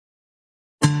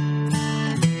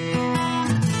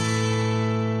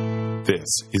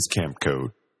This is Camp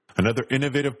Code, another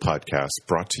innovative podcast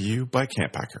brought to you by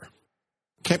Camp Hacker.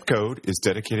 Camp Code is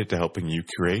dedicated to helping you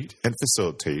create and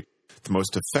facilitate the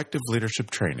most effective leadership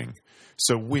training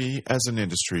so we, as an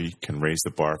industry, can raise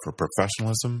the bar for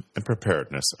professionalism and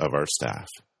preparedness of our staff.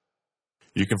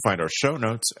 You can find our show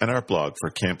notes and our blog for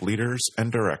camp leaders and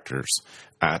directors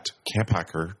at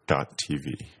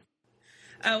camphacker.tv.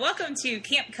 Welcome to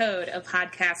Camp Code, a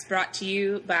podcast brought to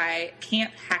you by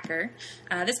Camp Hacker.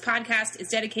 This podcast is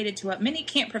dedicated to what many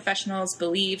camp professionals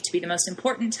believe to be the most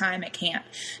important time at camp,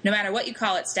 no matter what you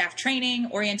call it, staff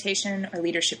training, orientation, or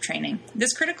leadership training.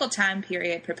 This critical time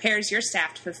period prepares your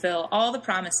staff to fulfill all the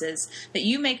promises that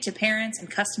you make to parents and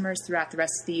customers throughout the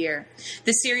rest of the year.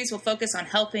 This series will focus on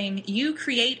helping you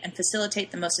create and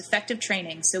facilitate the most effective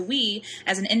training so we,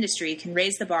 as an industry, can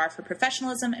raise the bar for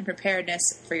professionalism and preparedness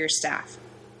for your staff.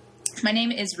 My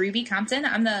name is Ruby Compton.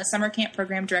 I'm the Summer Camp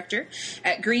Program Director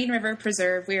at Green River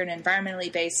Preserve. We are an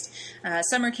environmentally based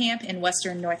summer camp in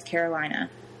western North Carolina.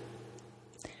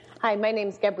 Hi, my name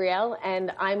is Gabrielle,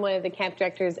 and I'm one of the camp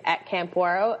directors at Camp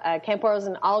Ouareau. Camp Ouareau is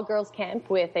an all-girls camp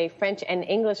with a French and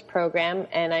English program,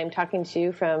 and I'm talking to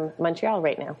you from Montreal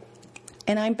right now.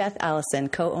 And I'm Beth Allison,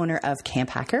 co-owner of Camp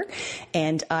Hacker,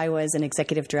 and I was an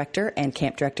executive director and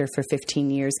camp director for 15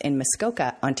 years in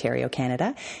Muskoka, Ontario,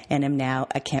 Canada, and am now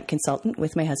a camp consultant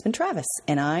with my husband, Travis,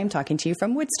 and I'm talking to you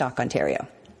from Woodstock, Ontario.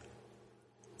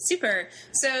 Super.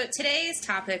 So today's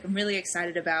topic I'm really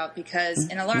excited about because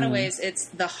in a lot of ways it's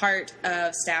the heart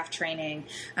of staff training,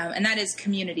 and that is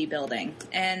community building.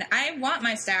 And I want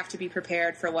my staff to be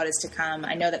prepared for what is to come.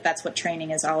 I know that that's what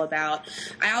training is all about.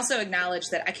 I also acknowledge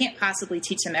that I can't possibly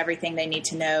teach them everything they need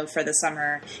to know for the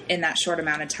summer in that short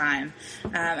amount of time.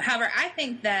 However, I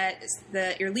think that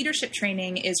your leadership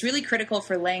training is really critical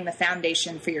for laying the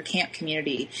foundation for your camp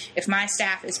community. If my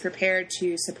staff is prepared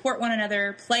to support one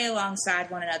another, play alongside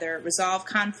one another, resolve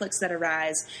conflicts that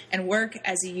arise, and work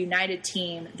as a united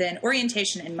team, then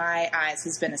orientation, in my eyes,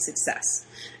 has been a success.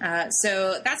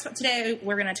 So that's what today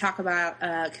we're going to talk about,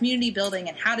 community building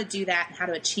and how to do that and how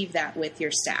to achieve that with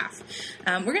your staff.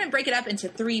 We're going to break it up into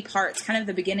three parts, kind of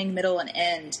the beginning, middle, and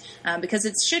end, because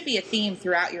it should be a theme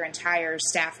throughout your entire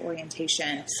staff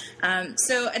orientation.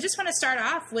 So I just want to start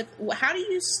off with, how do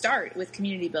you start with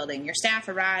community building? Your staff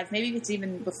arrive, maybe it's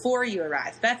even before you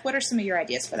arrive. Beth, what are some of your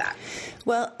ideas for that?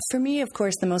 Well, for me, of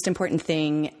course, the most important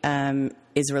thing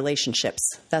is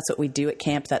relationships. That's what we do at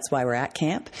camp. That's why we're at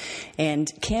camp.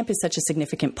 And camp is such a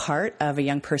significant part of a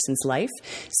young person's life.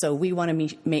 So we want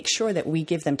to make sure that we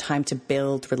give them time to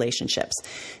build relationships.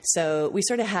 So we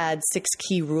sort of had 6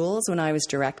 key rules when I was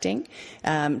directing,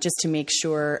 just to make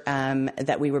sure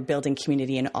that we were building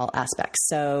community in all aspects.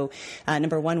 So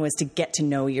number 1 was to get to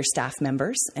know your staff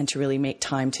members and to really make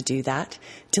time to do that.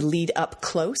 To lead up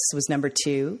close was number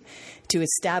 2. To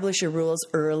establish your rules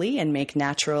early and make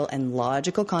natural and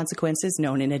logical consequences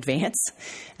known in advance.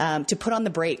 To put on the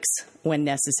brakes when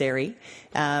necessary.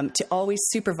 To always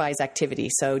supervise activity,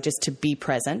 so just to be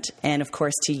present. And, of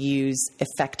course, to use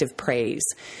effective praise.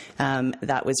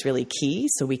 That was really key,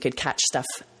 so we could catch stuff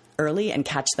early and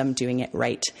catch them doing it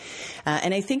right.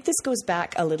 And I think this goes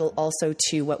back a little also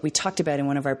to what we talked about in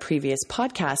one of our previous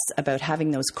podcasts about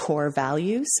having those core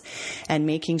values and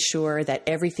making sure that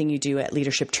everything you do at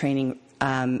leadership training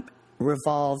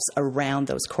revolves around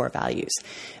those core values.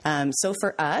 So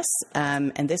for us,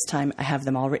 and this time I have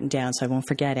them all written down so I won't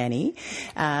forget any,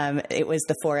 it was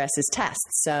the 4 S's test.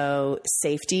 So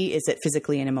safety, is it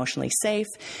physically and emotionally safe?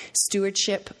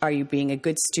 Stewardship, are you being a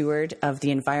good steward of the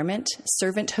environment?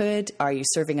 Servanthood, are you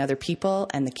serving other people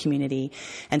and the community?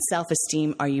 And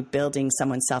self-esteem, are you building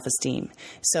someone's self-esteem?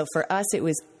 So for us, it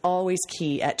was always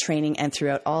key at training and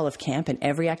throughout all of camp, and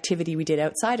every activity we did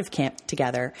outside of camp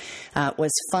together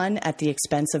was fun at the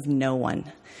expense of no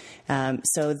one.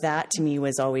 So that to me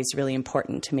was always really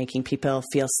important, to making people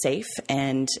feel safe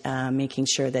and making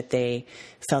sure that they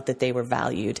felt that they were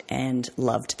valued and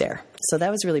loved there. So that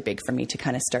was really big for me to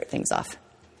kind of start things off.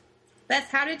 Beth,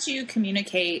 how did you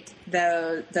communicate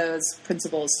those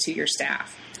principles to your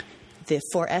staff? The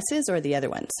 4 S's or the other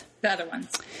ones? The other ones.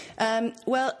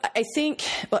 Well, I think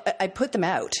I put them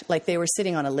out like they were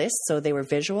sitting on a list, so they were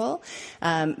visual.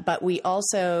 But we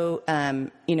also,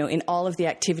 in all of the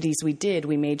activities we did,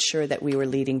 we made sure that we were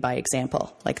leading by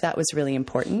example. Like that was really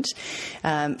important.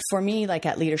 For me, like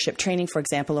at leadership training, for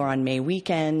example, or on May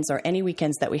weekends or any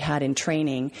weekends that we had in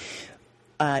training,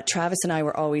 Travis and I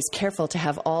were always careful to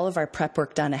have all of our prep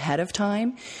work done ahead of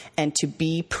time and to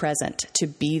be present, to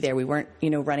be there. We weren't,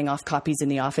 running off copies in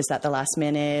the office at the last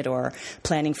minute or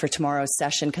planning for tomorrow's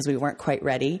session because we weren't quite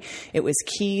ready. It was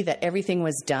key that everything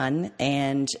was done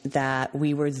and that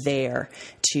we were there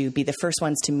to be the first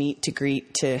ones to meet, to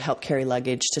greet, to help carry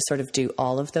luggage, to sort of do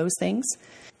all of those things.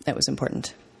 That was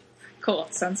important. Cool.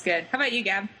 Sounds good. How about you,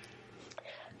 Gab?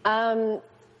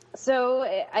 So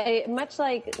much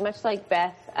like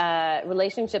Beth,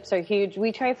 relationships are huge.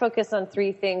 We try to focus on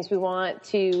three things. We want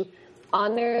to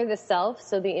honor the self,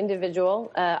 so the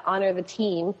individual, honor the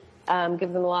team,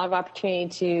 give them a lot of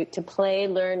opportunity to play,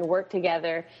 learn, work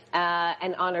together,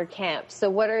 and honor camp. So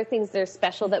what are things that are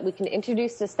special that we can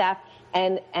introduce to staff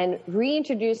and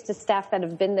reintroduce to staff that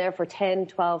have been there for 10,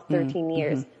 12, 13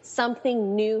 years?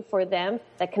 Something new for them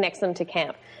that connects them to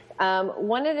camp.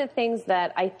 One of the things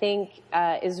that I think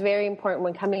is very important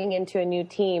when coming into a new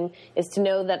team is to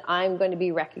know that I'm going to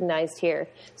be recognized here.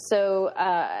 So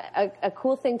a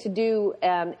cool thing to do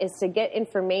is to get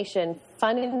information,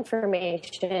 fun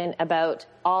information about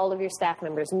all of your staff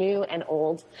members, new and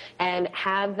old, and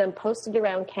have them posted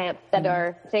around camp that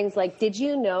are things like, did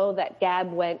you know that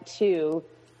Gab went to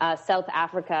South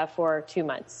Africa for 2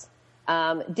 months?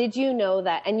 Did you know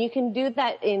that? And you can do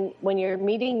that when you're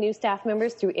meeting new staff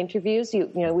members through interviews.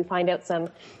 We find out some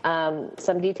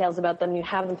details about them. You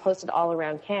have them posted all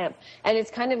around camp, and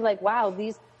it's kind of like, wow,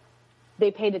 they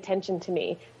paid attention to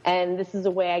me, and this is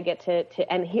a way I get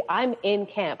to. And I'm in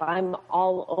camp. I'm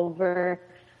all over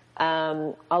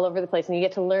the place, and you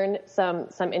get to learn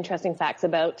some interesting facts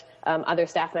about other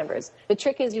staff members. The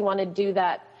trick is you want to do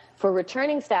that. For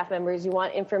returning staff members, you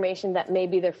want information that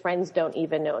maybe their friends don't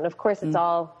even know. And of course, it's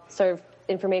all sort of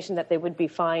information that they would be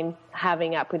fine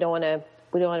having up. We don't want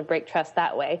to break trust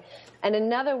that way. And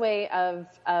another way of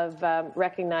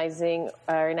recognizing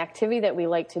an activity that we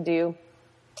like to do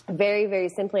very, very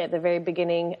simply at the very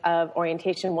beginning of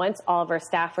orientation, once all of our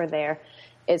staff are there,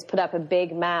 is put up a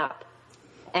big map.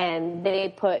 And they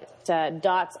put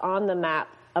dots on the map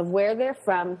of where they're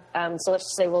from. So let's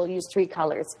just say we'll use 3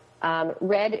 colors.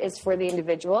 Red is for the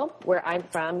individual, where I'm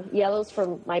from. Yellow's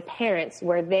for my parents,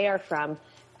 where they are from.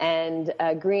 And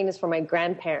green is for my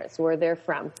grandparents, where they're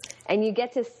from. And you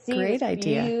get to see this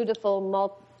beautiful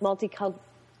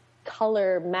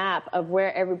multicolor map of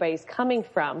where everybody's coming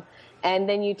from. And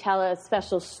then you tell a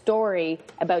special story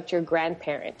about your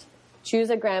grandparent. Choose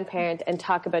a grandparent and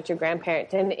talk about your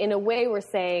grandparent. And in a way, we're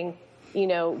saying,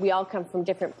 we all come from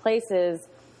different places,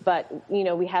 but,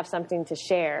 we have something to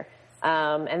share.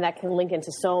 And that can link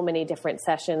into so many different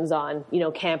sessions on,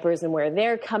 campers and where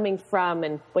they're coming from.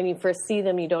 And when you first see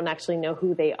them, you don't actually know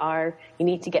who they are. You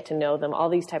need to get to know them, all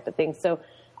these type of things. So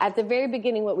at the very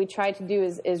beginning, what we try to do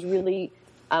is really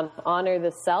honor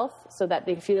the self so that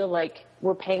they feel like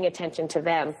we're paying attention to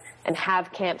them, and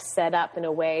have camp set up in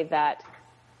a way that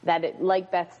it,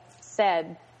 like Beth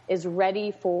said, is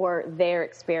ready for their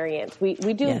experience. We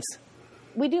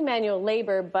do manual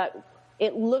labor, but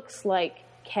it looks like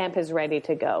camp is ready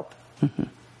to go.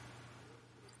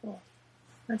 Cool.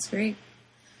 That's great.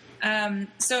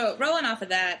 So rolling off of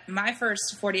that, my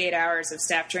first 48 hours of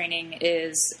staff training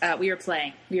is we were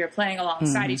playing. We were playing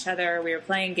alongside each other. We were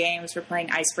playing games. We were playing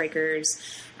icebreakers.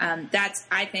 That's,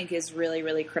 I think, is really,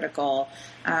 really critical.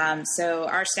 So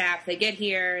our staff, they get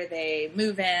here, they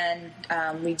move in.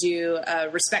 We do a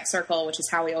respect circle, which is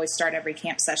how we always start every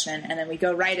camp session. And then we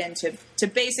go right into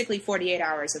basically 48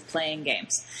 hours of playing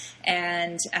games.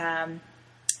 And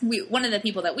one of the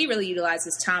people that we really utilize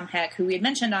is Tom Heck, who we had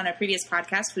mentioned on a previous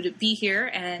podcast would be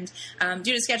here, and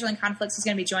due to scheduling conflicts, he's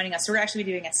going to be joining us. So we're actually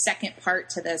doing a second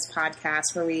part to this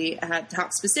podcast where we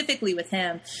talk specifically with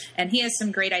him, and he has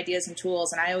some great ideas and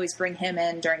tools, and I always bring him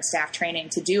in during staff training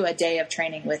to do a day of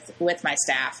training with my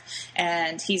staff,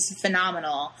 and he's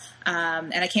phenomenal.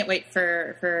 And I can't wait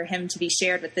for him to be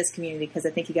shared with this community because I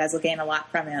think you guys will gain a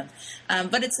lot from him.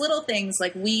 But it's little things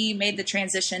like we made the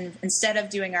transition. Instead of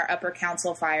doing our upper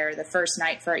council fire the first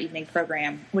night for our evening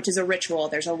program, which is a ritual,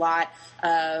 there's a lot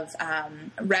of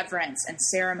reverence and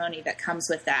ceremony that comes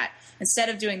with that. Instead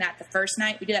of doing that the first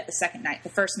night, we do that the second night. The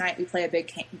first night we play a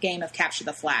big game of Capture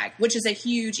the Flag, which is a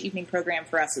huge evening program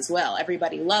for us as well.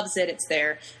 Everybody loves it. It's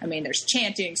there. I mean, there's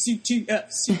chanting, suit you up,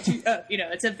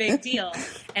 it's a big deal.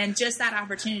 And and just that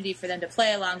opportunity for them to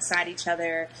play alongside each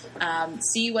other,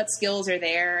 see what skills are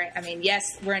there. I mean, yes,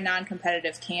 we're a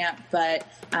non-competitive camp, but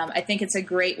I think it's a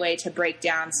great way to break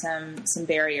down some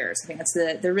barriers. I think that's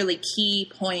the really key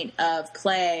point of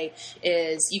play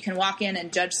is you can walk in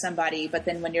and judge somebody, but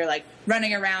then when you're like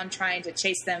running around trying to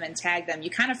chase them and tag them, you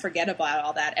kind of forget about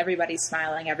all that. Everybody's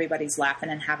smiling, everybody's laughing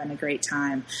and having a great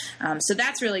time. So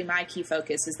that's really my key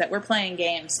focus, is that we're playing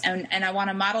games, and I want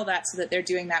to model that so that they're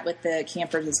doing that with the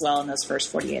campers as well in those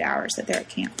first 48 hours that they're at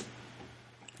camp.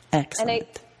 Excellent. And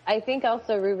I think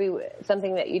also, Ruby,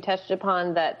 something that you touched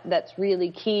upon that's really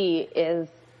key is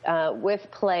with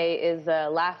play is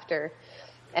laughter,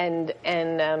 and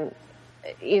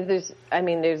there's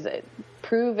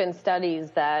proven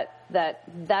studies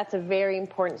that's a very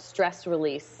important stress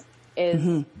release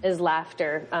is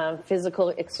laughter,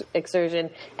 physical exertion,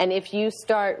 and if you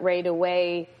start right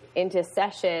away into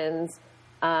sessions,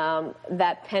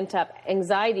 that pent up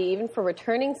anxiety, even for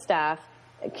returning staff,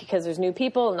 because there's new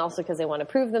people and also because they want to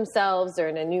prove themselves, they're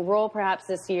in a new role perhaps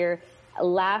this year,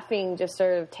 laughing just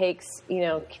sort of takes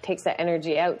that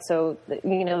energy out. So,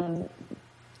 getting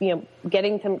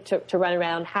them to run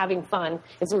around, having fun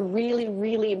is a really,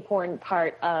 really important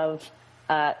part of,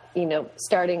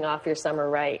 starting off your summer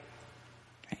right.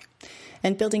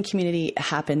 And building community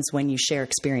happens when you share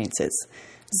experiences.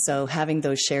 So having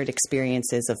those shared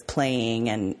experiences of playing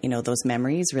and, those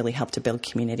memories really help to build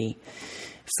community.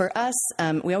 For us,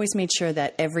 we always made sure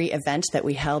that every event that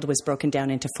we held was broken down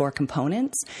into 4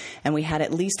 components, and we had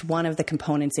at least one of the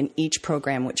components in each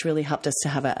program, which really helped us to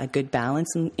have a good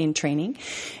balance in training.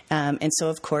 And so,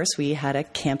 of course, we had a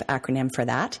CAMP acronym for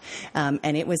that,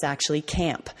 and it was actually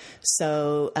CAMP.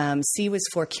 So C was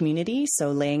for community,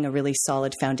 so laying a really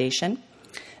solid foundation.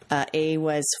 A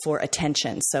was for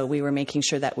attention, so we were making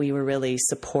sure that we were really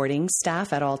supporting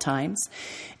staff at all times.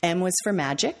 M was for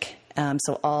magic.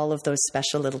 So all of those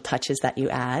special little touches that you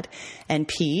add. And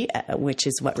P, which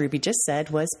is what Ruby just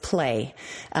said, was play,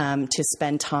 to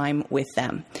spend time with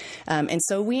them. And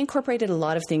so we incorporated a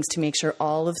lot of things to make sure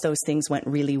all of those things went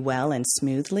really well and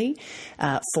smoothly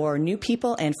for new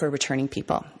people and for returning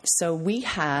people. So we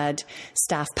had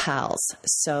staff pals.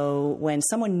 So when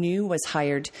someone new was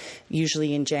hired,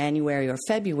 usually in January or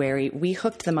February, we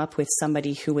hooked them up with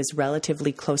somebody who was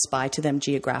relatively close by to them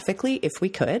geographically, if we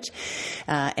could.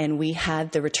 And we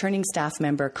had the returning staff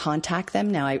member contact them.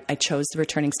 Now, I chose the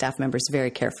returning staff members very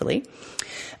carefully.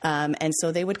 And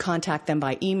so they would contact them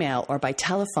by email or by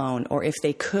telephone, or if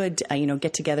they could,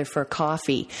 get together for a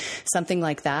coffee, something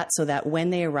like that, so that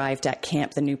when they arrived at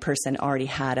camp, the new person already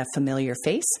had a familiar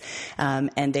face,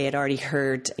 and they had already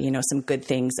heard, some good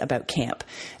things about camp,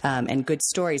 and good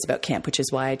stories about camp, which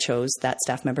is why I chose that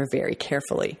staff member very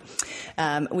carefully.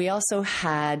 We also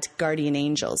had guardian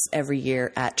angels every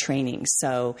year at training.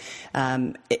 So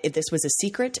this was a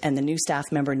secret, and the new staff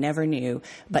member never knew,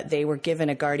 but they were given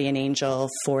a guardian angel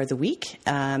for the week.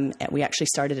 We actually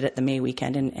started it at the May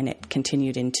weekend, and it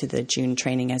continued into the June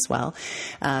training as well.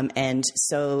 And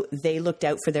so they looked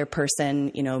out for their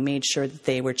person, made sure that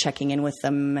they were checking in with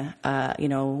them,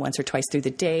 once or twice through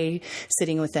the day,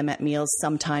 sitting with them at meals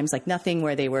sometimes, like nothing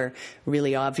where they were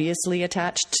really obviously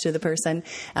attached to the person.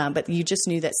 But you just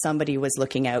knew that somebody was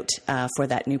looking out for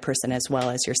that new person as well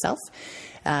as yourself.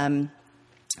 And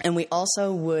we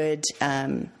also would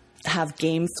have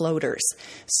game floaters.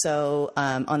 So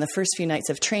on the first few nights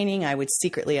of training, I would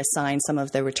secretly assign some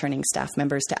of the returning staff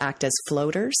members to act as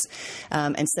floaters.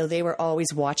 And so they were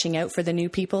always watching out for the new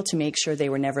people to make sure they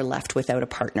were never left without a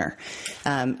partner.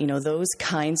 Those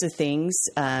kinds of things.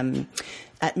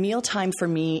 At mealtime, for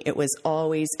me, it was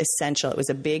always essential. It was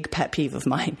a big pet peeve of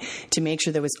mine to make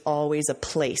sure there was always a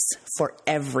place for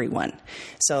everyone.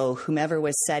 So whomever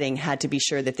was setting had to be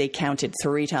sure that they counted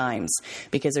 3 times,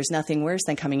 because there's nothing worse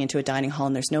than coming into a dining hall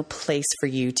and there's no place for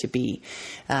you to be.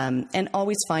 And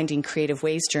always finding creative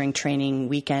ways during training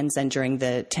weekends and during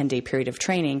the 10-day period of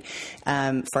training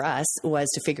for us was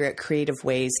to figure out creative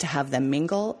ways to have them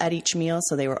mingle at each meal,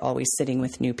 so they were always sitting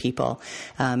with new people.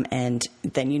 And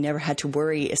then you never had to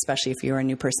worry, especially if you were a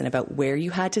new person, about where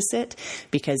you had to sit,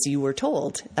 because you were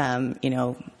told,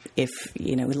 if,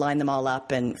 line them all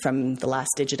up and from the last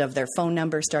digit of their phone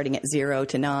number, starting at 0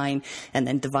 to 9, and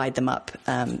then divide them up,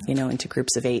 into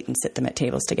groups of 8 and sit them at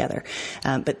tables together.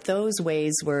 But those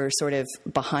ways were sort of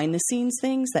behind the scenes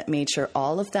things that made sure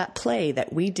all of that play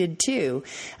that we did too,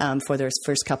 for those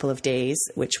first couple of days,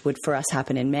 which would for us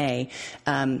happen in May,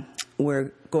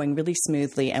 were going really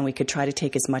smoothly, and we could try to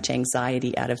take as much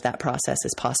anxiety out of that process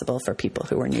as possible for people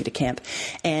who were new to camp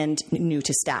and new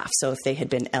to staff. So if they had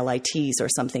been LITs or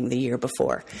something the year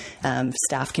before,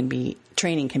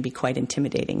 training can be quite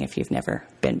intimidating if you've never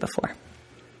been before.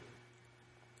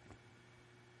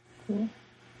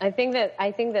 I think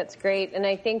that's great, and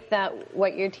I think that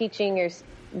what you're teaching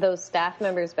those staff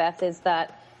members, Beth, is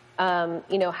that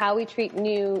how we treat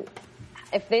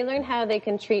if they learn how they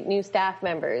can treat new staff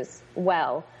members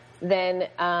well, then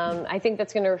I think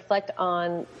that's going to reflect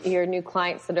on your new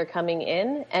clients that are coming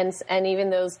in, and even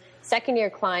those second-year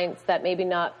clients that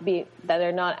that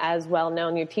are not as well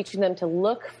known. You're teaching them to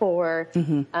look for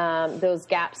those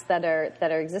gaps that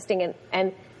are existing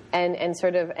and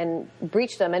sort of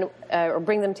breach them or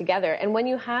bring them together. And when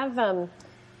you have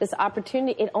this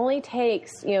opportunity, it only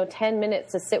takes 10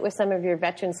 minutes to sit with some of your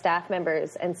veteran staff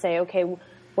members and say, okay,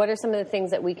 what are some of the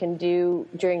things that we can do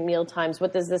during meal times?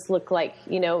 What does this look like?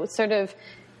 Sort of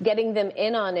getting them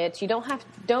in on it. You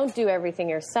don't do everything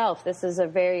yourself. This is a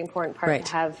very important part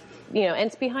to have, and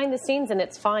it's behind the scenes and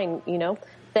it's fine,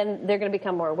 then they're going to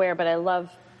become more aware. But I love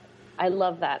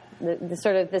that, the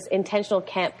sort of this intentional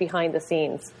camp behind the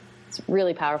scenes. It's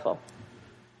really powerful.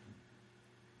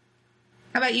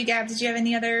 How about you, Gab? Did you have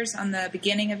any others on the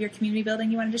beginning of your community building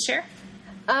you wanted to share?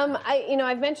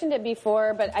 I've mentioned it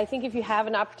before, but I think if you have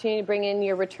an opportunity to bring in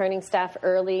your returning staff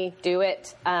early, do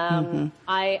it.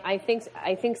 I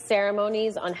think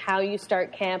ceremonies on how you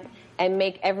start camp and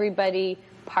make everybody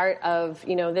part of,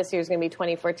 this year's going to be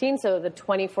 2014, so the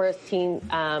 2014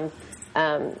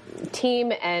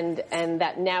 team, and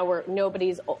that now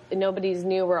nobody's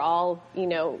new. We're all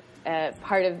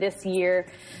part of this year.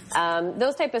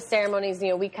 Those type of ceremonies,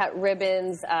 we cut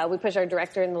ribbons, we push our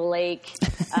director in the lake.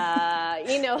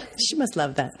 She must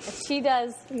love that. She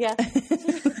does, yeah.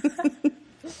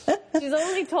 She's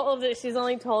only told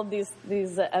these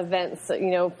events,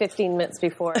 15 minutes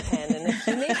beforehand, and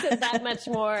it makes it that much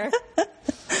more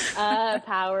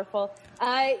powerful.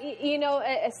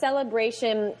 A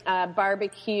celebration,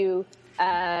 barbecue.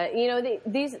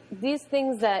 These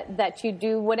things that you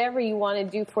do, whatever you want to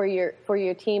do for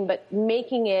your team, but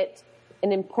making it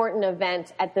an important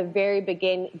event at the very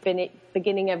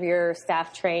beginning of your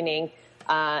staff training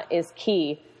is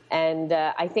key. And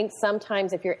I think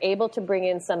sometimes if you're able to bring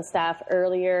in some staff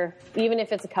earlier, even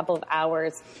if it's a couple of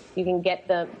hours, they can get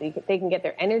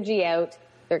their energy out,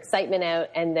 their excitement out,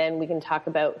 and then we can talk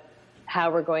about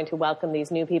how we're going to welcome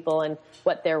these new people and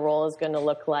what their role is going to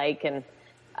look like, and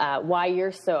why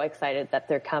you're so excited that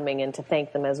they're coming, and to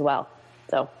thank them as well.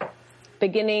 So,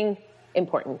 beginning,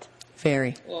 important.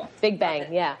 Very. Cool. Big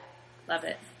bang, yeah. Love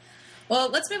it. Well,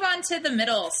 let's move on to the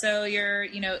middle. So you're,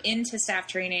 into staff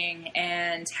training,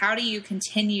 and how do you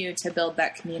continue to build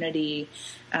that community?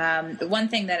 The one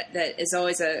thing that is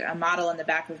always a model in the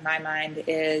back of my mind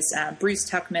is Bruce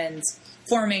Tuckman's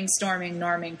forming, storming,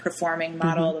 norming, performing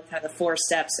model, the kind of the 4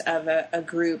 steps of a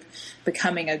group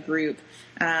becoming a group.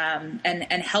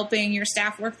 And helping your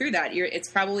staff work through that. It's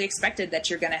probably expected that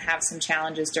you're going to have some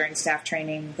challenges during staff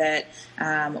training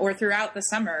or throughout the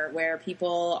summer, where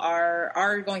people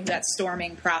are going through that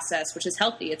storming process, which is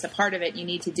healthy. It's a part of it. You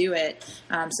need to do it.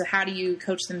 So how do you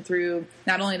coach them through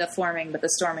not only the forming, but the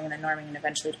storming and the norming, and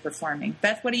eventually to performing?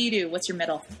 Beth, what do you do? What's your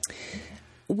middle?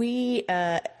 We,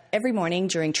 every morning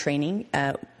during training,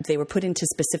 they were put into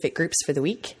specific groups for the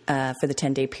week, for the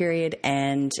 10-day period,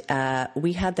 and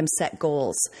we had them set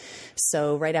goals.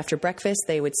 So right after breakfast,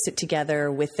 they would sit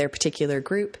together with their particular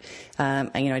group.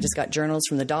 I just got journals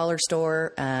from the dollar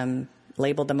store,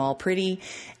 labeled them all pretty,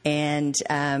 and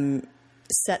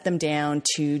set them down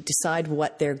to decide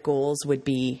what their goals would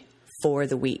be for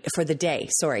the day.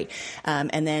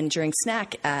 And then during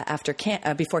snack,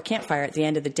 before campfire at the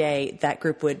end of the day, that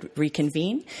group would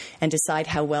reconvene and decide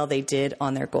how well they did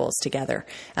on their goals together.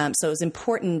 So it's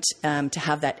important to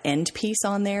have that end piece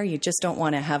on there. You just don't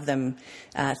want to have them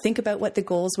think about what the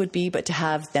goals would be, but to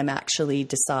have them actually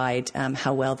decide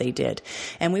how well they did.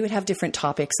 And we would have different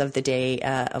topics of the day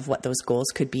of what those goals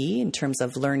could be in terms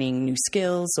of learning new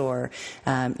skills or,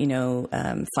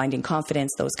 finding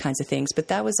confidence, those kinds of things. But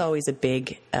that was always a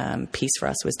big piece for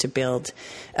us, was to build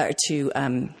to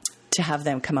have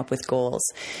them come up with goals.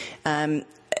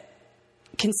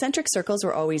 Concentric circles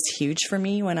were always huge for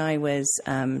me when I was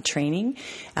training.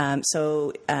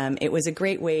 So it was a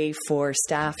great way for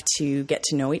staff to get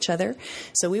to know each other.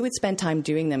 So we would spend time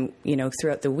doing them,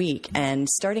 throughout the week, and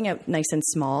starting out nice and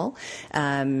small,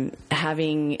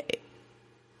 having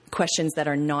questions that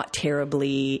are not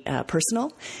terribly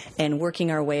personal, and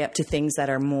working our way up to things that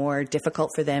are more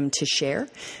difficult for them to share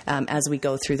as we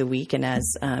go through the week, and as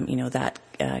that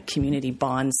community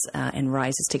bonds and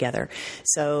rises together.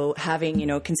 So having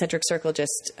concentric circle,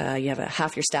 just you have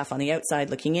half your staff on the outside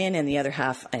looking in, and the other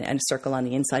half and a circle on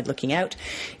the inside looking out.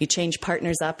 You change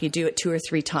partners up. You do it 2 or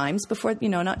 3 times before,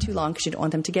 not too long, because you don't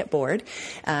want them to get bored.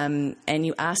 And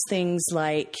you ask things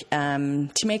like,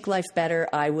 to make life better,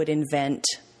 I would invent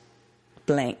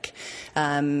blank.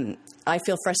 I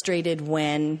feel frustrated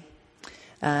when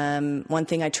one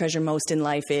thing I treasure most in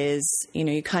life is,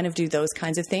 you kind of do those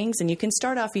kinds of things, and you can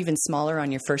start off even smaller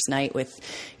on your first night with,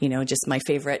 just my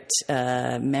favorite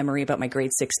memory about my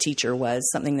grade 6 teacher was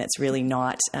something that's really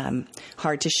not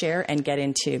hard to share, and get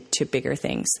into bigger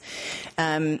things.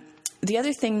 The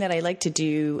other thing that I like to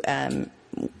do,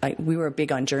 we were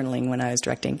big on journaling when I was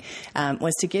directing,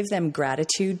 was to give them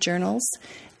gratitude journals.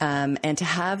 And to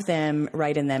have them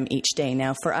write in them each day.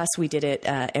 Now, for us, we did it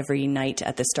every night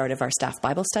at the start of our staff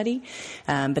Bible study,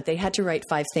 but they had to write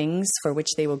 5 things for which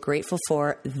they were grateful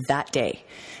for that day,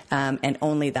 and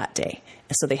only that day.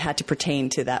 So they had to pertain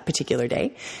to that particular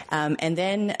day. And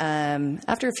then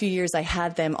after a few years, I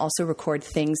had them also record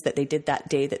things that they did that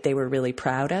day that they were really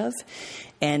proud of.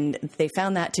 And they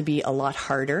found that to be a lot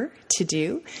harder to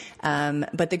do.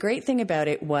 But the great thing about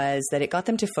it was that it got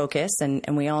them to focus,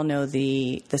 and we all know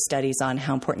the studies on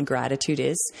how important gratitude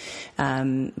is.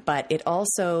 But it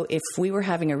also, if we were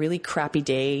having a really crappy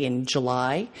day in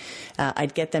July,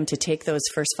 I'd get them to take those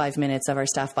first 5 minutes of our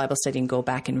staff Bible study and go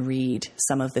back and read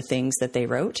some of the things that they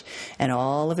wrote. And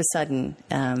all of a sudden,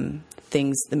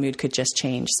 the mood could just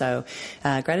change. So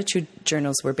gratitude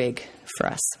journals were big for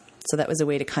us. So that was a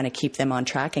way to kind of keep them on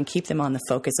track and keep them on the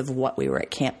focus of what we were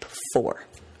at camp for.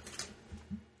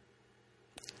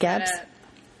 Gabs?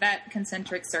 That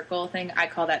concentric circle thing, I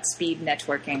call that speed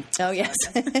networking. Oh, yes.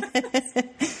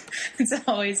 It's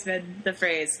always been the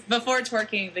phrase. Before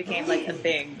twerking became like a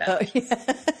thing. Oh,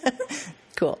 yeah.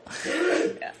 Cool.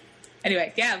 Yeah.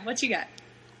 Anyway, Gab, what you got?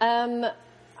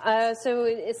 So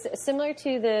it's similar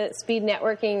to the speed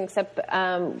networking, except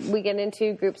we get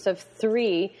into groups of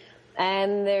 3,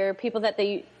 and they're people that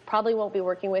they probably won't be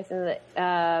working with in the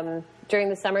during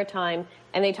the summertime,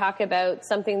 and they talk about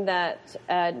something that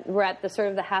we're at the sort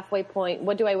of the halfway point.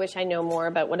 What do I wish I know more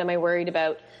about? What am I worried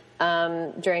about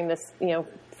during this,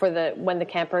 when the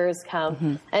campers come?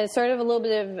 Mm-hmm. And it's sort of a little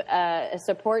bit of a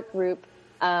support group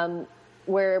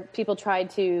where people try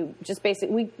to just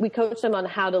basically, we coach them on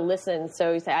how to listen.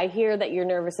 So you say, I hear that you're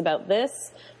nervous about this.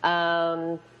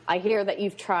 I hear that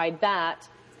you've tried that.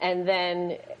 And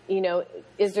then,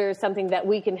 is there something that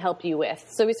we can help you with?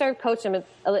 So we started coaching them.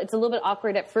 It's a little bit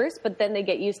awkward at first, but then they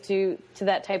get used to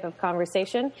that type of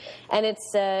conversation, and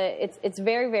it's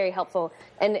very, very helpful.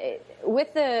 And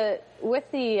with the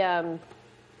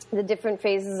different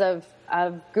phases of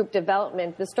group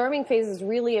development, the storming phase is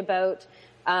really about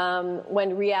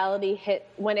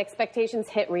when expectations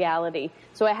hit reality.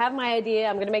 So I have my idea.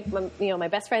 I'm going to make my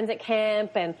best friends at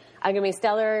camp, and I'm going to be a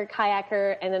stellar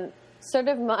kayaker, and then sort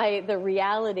of the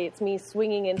reality, it's me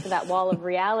swinging into that wall of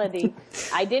reality.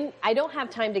 I don't have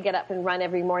time to get up and run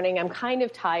every morning. I'm kind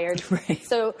of tired. Right.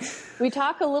 So we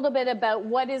talk a little bit about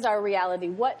what is our reality?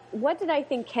 What did I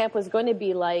think camp was going to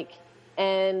be like?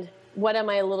 And what am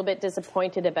I a little bit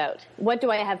disappointed about? What do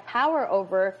I have power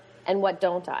over, and what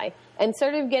don't I? And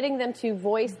sort of getting them to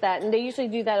voice that, and they usually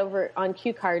do that over on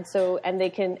cue cards. And they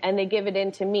give it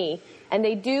in to me, and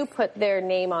they do put their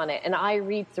name on it, and I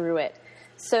read through it.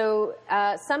 So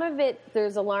some of it,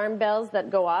 there's alarm bells that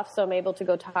go off, so I'm able to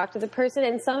go talk to the person.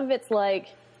 And some of it's like,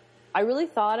 I really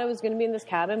thought I was going to be in this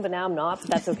cabin, but now I'm not. But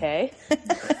that's okay. And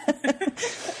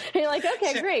you're like,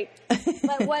 okay, sure. Great.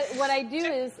 But what I do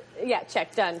is,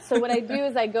 check, done. So what I do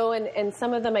is I go and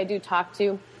some of them I do talk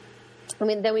to.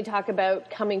 Then we talk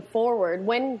about coming forward.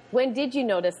 When did you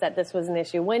notice that this was an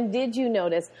issue? When did you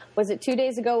notice? Was it 2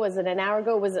 days ago? Was it an hour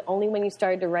ago? Was it only when you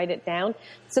started to write it down?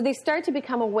 So they start to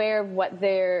become aware of what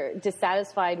they're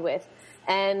dissatisfied with,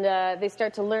 and they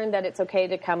start to learn that it's okay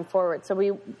to come forward. So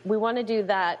we want to do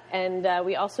that, and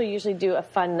we also usually do a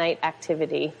fun night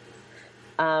activity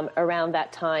around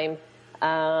that time,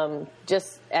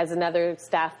 just as another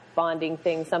staff bonding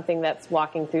thing, something that's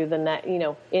walking through the net,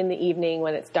 in the evening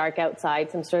when it's dark outside,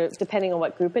 some sort of, depending on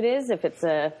what group it is, if it's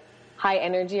a high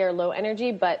energy or low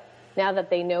energy. But now that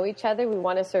they know each other, we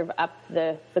want to serve up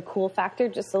the cool factor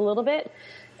just a little bit.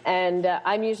 And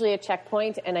I'm usually a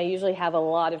checkpoint, and I usually have a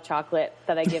lot of chocolate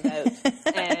that I give out.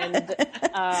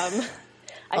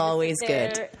 And always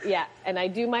good. Yeah, and I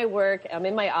do my work. I'm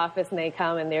in my office, and they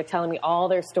come, and they're telling me all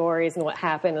their stories and what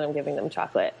happened, and I'm giving them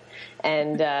chocolate.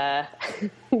 And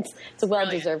it's a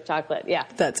well-deserved chocolate, yeah.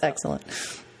 That's excellent.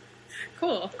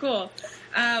 Cool.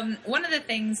 One of the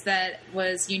things that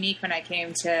was unique when I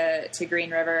came to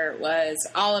Green River was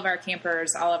all of our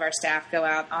campers, all of our staff go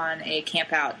out on a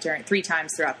camp out 3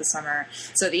 times throughout the summer.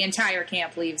 So the entire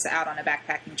camp leaves out on a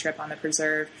backpacking trip on the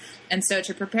preserve. And so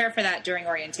to prepare for that during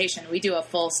orientation, we do a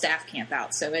full staff camp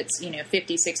out. So it's,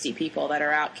 50, 60 people that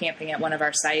are out camping at one of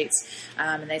our sites.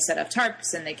 And they set up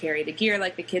tarps and they carry the gear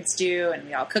like the kids do. And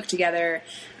we all cook together.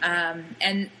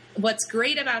 And what's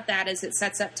great about that is it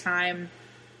sets up time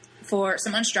for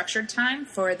some unstructured time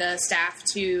for the staff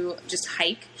to just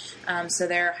hike. So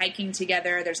they're hiking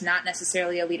together. There's not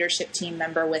necessarily a leadership team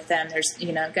member with them. There's,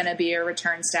 going to be a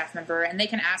return staff member, and they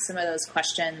can ask some of those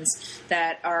questions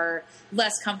that are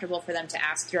less comfortable for them to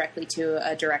ask directly to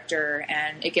a director.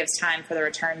 And it gives time for the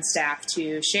return staff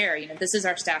to share, this is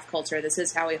our staff culture. This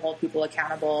is how we hold people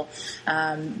accountable.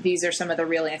 These are some of the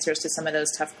real answers to some of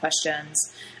those tough questions.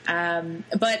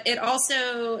 But it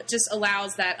also just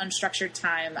allows that unstructured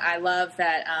time. I love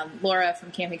that Laura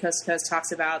from Camping Coast to Coast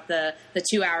talks about the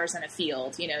 2 hours in a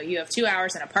field. You have 2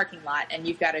 hours in a parking lot, and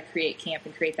you've got to create camp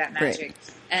and create that magic. Right.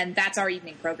 And that's our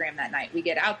evening program that night. We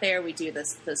get out there, we do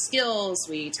the skills,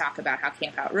 we talk about how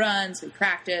camp out runs, we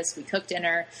practice, we cook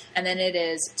dinner, and then it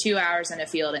is 2 hours in a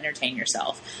field, entertain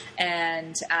yourself.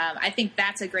 And I think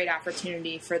that's a great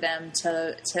opportunity for them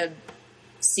to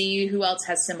see who else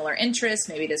has similar interests.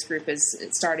 Maybe this group is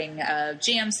starting a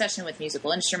jam session with musical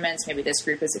instruments. Maybe this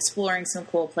group is exploring some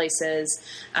cool places.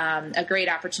 A great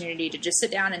opportunity to just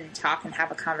sit down and talk and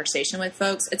have a conversation with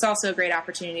folks. It's also a great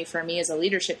opportunity for me as a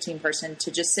leadership team person to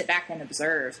just sit back and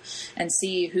observe and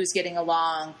see who's getting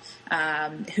along,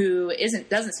 who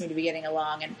doesn't seem to be getting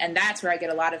along. And that's where I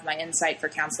get a lot of my insight for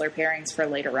counselor pairings for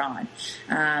later on.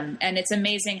 And it's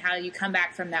amazing how you come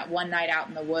back from that one night out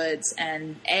in the woods,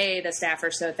 and the staff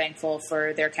are so thankful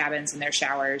for their cabins and their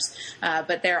showers,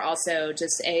 but they're also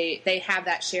they have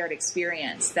that shared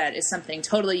experience that is something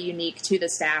totally unique to the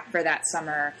staff for that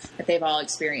summer that they've all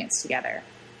experienced together.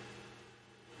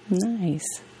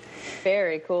 Nice.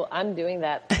 Very cool. I'm doing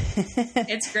that.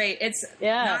 It's great. It's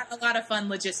not a lot of fun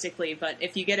logistically, but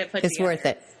if you get it put together, it's worth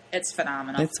it. It's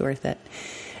phenomenal. It's worth it.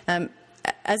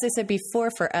 As I said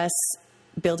before, for us,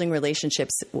 building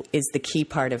relationships is the key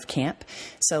part of camp.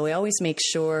 So we always make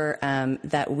sure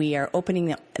that we are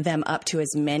opening them up to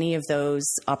as many of those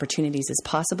opportunities as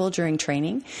possible during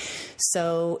training.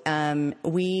 So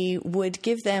we would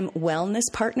give them wellness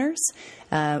partners,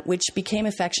 which became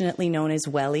affectionately known as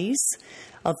wellies.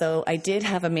 Although I did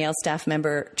have a male staff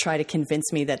member try to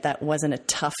convince me that wasn't a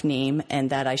tough name and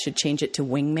that I should change it to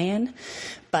wingman.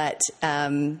 But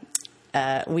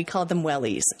we called them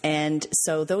wellies. And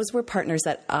so those were partners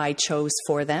that I chose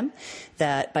for them,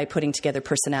 that by putting together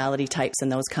personality types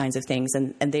and those kinds of things.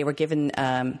 And they were given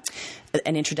an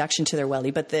introduction to their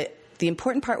wellie. But the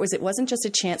important part was it wasn't just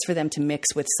a chance for them to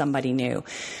mix with somebody new.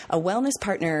 A wellness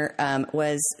partner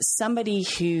was somebody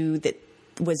who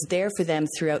was there for them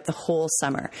throughout the whole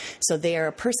summer. So they are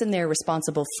a person they're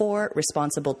responsible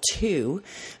to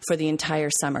for the entire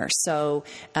summer. So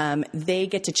they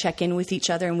get to check in with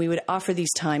each other, and we would offer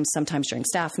these times sometimes during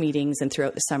staff meetings and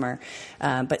throughout the summer,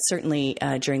 but certainly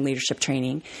during leadership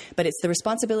training. But it's the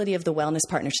responsibility of the wellness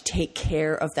partner to take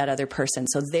care of that other person.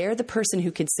 So they're the person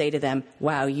who could say to them,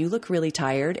 wow, you look really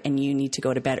tired and you need to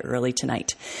go to bed early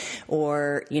tonight.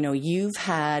 Or, you've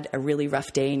had a really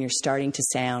rough day and you're starting to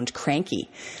sound cranky.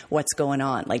 What's going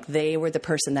on? Like, they were the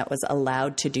person that was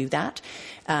allowed to do that.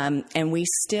 And I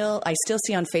still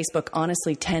see on Facebook,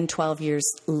 honestly, 10, 12 years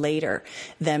later,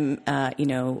 them,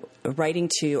 writing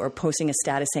to or posting a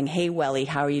status saying, hey, wellie,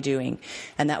 how are you doing?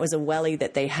 And that was a wellie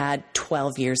that they had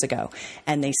 12 years ago,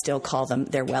 and they still call them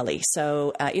their wellie.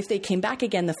 So if they came back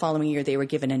again the following year, they were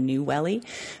given a new wellie,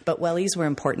 but wellies were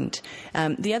important.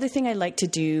 The other thing I like to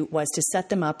do was to set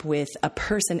them up with a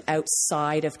person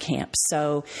outside of camp.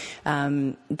 So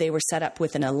they were set up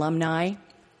with an alumni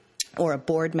or a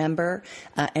board member,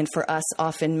 and for us,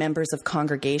 often members of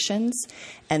congregations.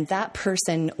 And that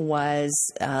person was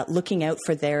looking out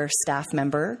for their staff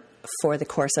member for the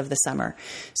course of the summer.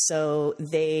 So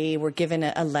they were given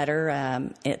a letter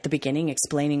at the beginning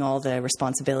explaining all the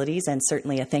responsibilities, and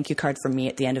certainly a thank you card from me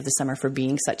at the end of the summer for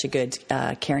being such a good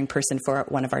caring person for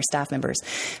one of our staff members.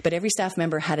 But every staff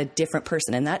member had a different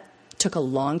person, and that took a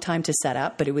long time to set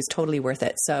up, but it was totally worth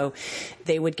it. So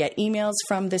they would get emails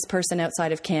from this person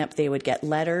outside of camp. They would get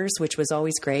letters, which was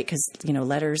always great because,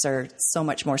 letters are so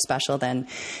much more special than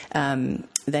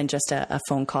just a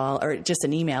phone call or just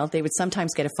an email. They would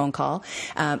sometimes get a phone call,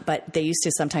 but they used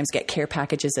to sometimes get care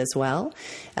packages as well.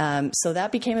 So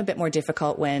that became a bit more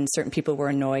difficult when certain people were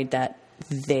annoyed that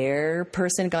their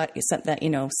person got sent that,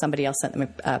 somebody else sent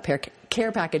them a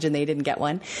care package and they didn't get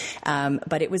one.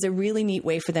 But it was a really neat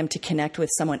way for them to connect with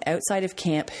someone outside of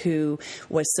camp who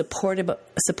was supportive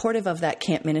of that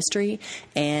camp ministry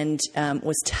and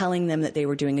was telling them that they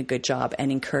were doing a good job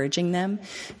and encouraging them.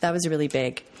 That was really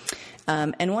big.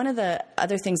 And one of the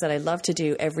other things that I love to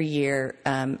do every year,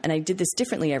 and I did this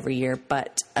differently every year,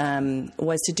 but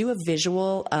was to do a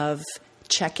visual of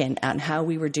check-in on how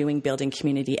we were doing building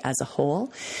community as a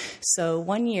whole. So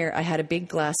one year I had a big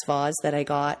glass vase that I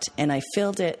got and I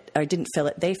filled it, or didn't fill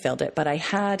it, they filled it, but I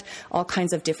had all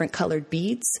kinds of different colored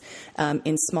beads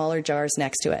in smaller jars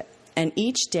next to it. And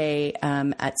each day,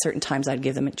 at certain times, I'd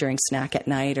give them during snack at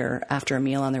night or after a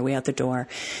meal on their way out the door.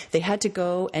 They had to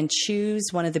go and choose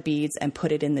one of the beads and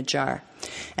put it in the jar.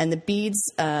 And the beads,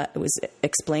 it was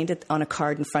explained on a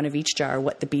card in front of each jar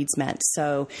what the beads meant.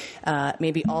 So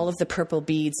maybe all of the purple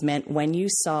beads meant when you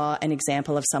saw an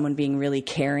example of someone being really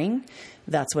caring,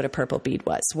 that's what a purple bead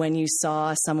was. When you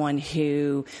saw someone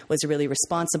who was really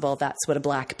responsible, that's what a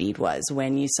black bead was.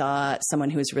 When you saw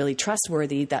someone who was really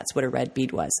trustworthy, that's what a red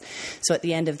bead was. So at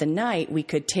the end of the night, we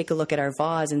could take a look at our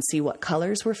vase and see what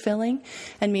colors we're filling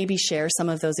and maybe share some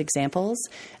of those examples,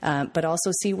 but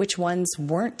also see which ones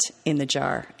weren't in the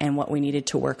jar and what we needed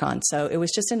to work on. So it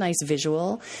was just a nice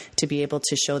visual to be able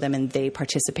to show them and they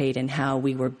participate in how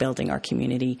we were building our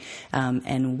community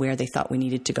and where they thought we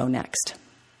needed to go next.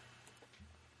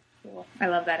 Cool. I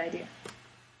love that idea.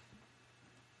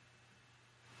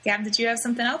 Gab, did you have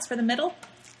something else for the middle?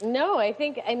 No, I'm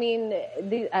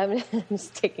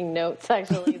just taking notes,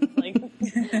 actually.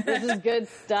 This is good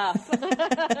stuff.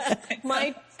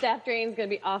 My staff training is going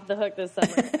to be off the hook this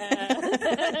summer.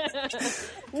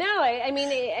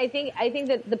 I think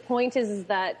that the point is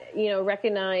that,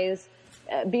 recognize,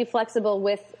 be flexible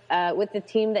with the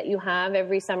team that you have.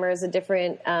 Every summer is a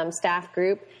different staff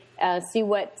group. See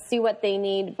what they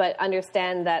need, but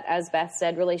understand that, as Beth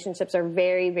said, relationships are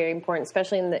very, very important,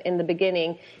 especially in the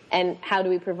beginning. And how do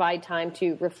we provide time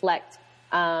to reflect,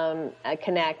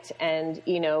 connect, and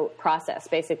process,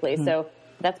 basically. Mm-hmm. So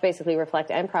that's basically reflect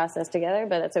and process together,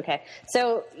 but that's okay.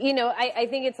 So I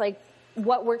think it's like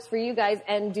what works for you guys,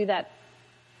 and do that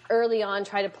early on.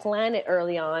 Try to plan it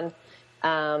early on,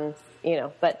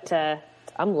 But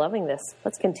I'm loving this.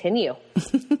 Let's continue.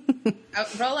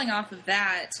 Rolling off of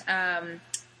that,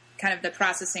 kind of the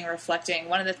processing, reflecting,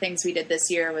 one of the things we did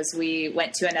this year was we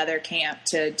went to another camp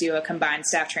to do a combined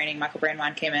staff training. Michael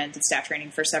Brandwein came in, did staff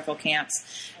training for several camps.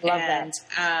 Love that.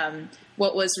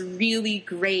 What was really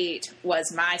great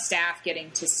was my staff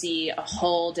getting to see a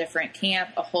whole different camp,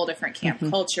 a whole different camp mm-hmm.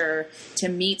 culture, to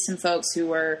meet some folks who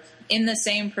were in the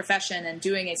same profession and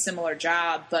doing a similar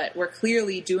job, but we're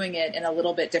clearly doing it in a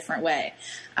little bit different way.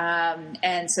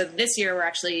 And so this year we're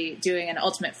actually doing an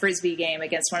ultimate Frisbee game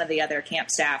against one of the other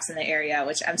camp staffs in the area,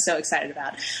 which I'm so excited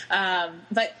about.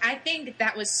 But I think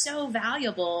that was so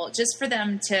valuable just for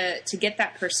them to get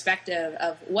that perspective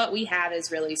of what we have is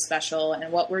really special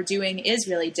and what we're doing is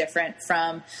really different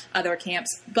from other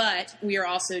camps, but we are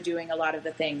also doing a lot of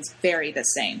the things very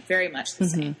much the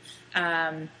mm-hmm.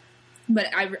 same. But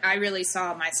I really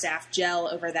saw my staff gel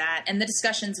over that. And the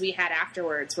discussions we had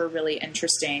afterwards were really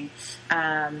interesting.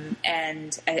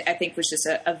 And I think was just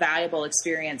a valuable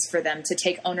experience for them to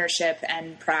take ownership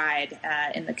and pride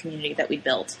in the community that we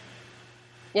built.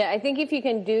 Yeah, I think if you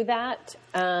can do that,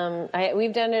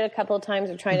 we've done it a couple of times.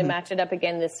 We're trying mm-hmm. to match it up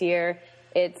again this year.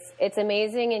 It's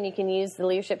amazing, and you can use the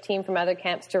leadership team from other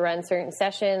camps to run certain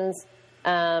sessions.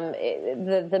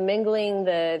 The mingling,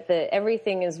 the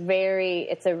everything is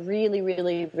it's a really,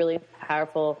 really, really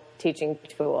powerful teaching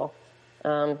tool. We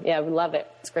love it.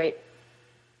 It's great.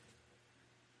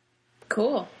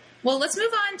 Cool. Well, let's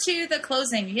move on to the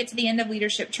closing. You get to the end of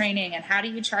leadership training, and how do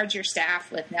you charge your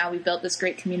staff with, now we've built this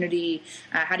great community?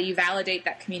 How do you validate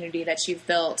that community that you've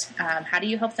built? How do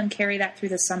you help them carry that through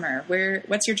the summer?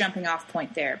 What's your jumping off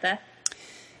point there, Beth?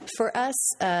 For us,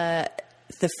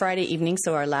 the Friday evening,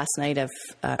 so our last night of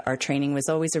our training, was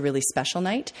always a really special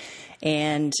night.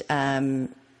 And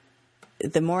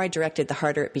the more I directed, the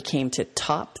harder it became to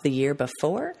top the year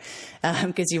before,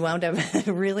 because you wound up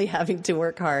really having to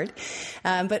work hard.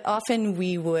 But often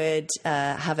we would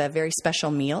have a very special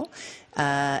meal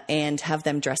and have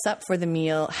them dress up for the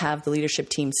meal, have the leadership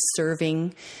team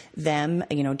serving them,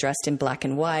 dressed in black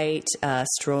and white,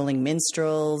 strolling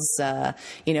minstrels,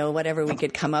 whatever we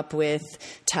could come up with,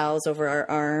 towels over our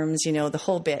arms, the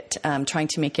whole bit, trying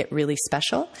to make it really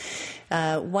special.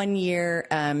 One year,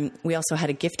 we also had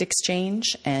a gift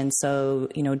exchange, and so,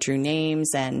 drew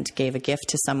names and gave a gift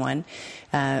to someone,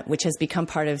 which has become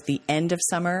part of the end of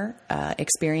summer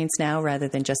experience now rather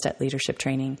than just at leadership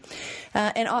training.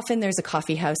 And often there's a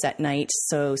coffee house at night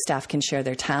so staff can share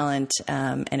their talent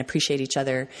and appreciate each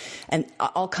other, and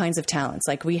all kinds of talents.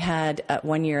 Like we had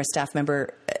one year a staff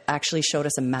member actually showed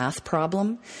us a math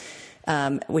problem,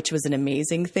 which was an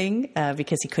amazing thing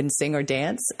because he couldn't sing or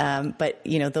dance. But,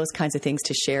 those kinds of things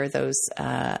to share those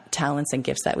talents and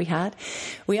gifts that we had.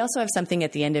 We also have something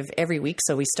at the end of every week.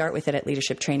 So we start with it at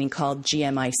leadership training called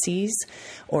GMICs,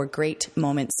 or Great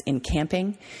Moments in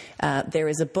Camping. There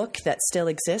is a book that still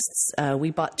exists.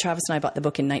 Travis and I bought the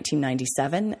book in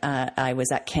 1997. I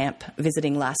was at camp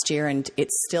visiting last year, and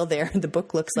it's still there. The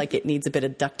book looks like it needs a bit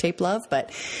of duct tape love,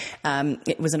 but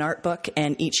it was an art book,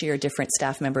 and each year a different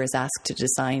staff member is asked to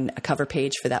design a cover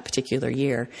page for that particular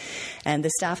year. And the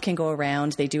staff can go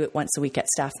around. They do it once a week at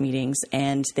staff meetings,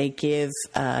 and they give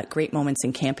great moments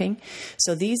in camping.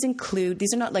 So these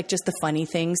are not like just the funny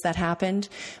things that happened,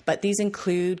 but these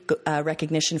include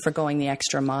recognition for going the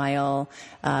extra mile,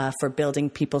 for building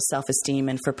people's self-esteem,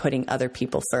 and for putting other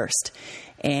people first.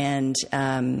 And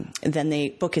then the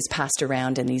book is passed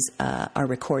around, and these are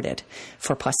recorded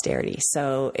for posterity.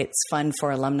 So it's fun for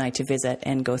alumni to visit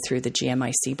and go through the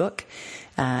GMIC book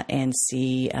and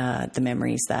see the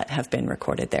memories that have been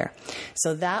recorded there.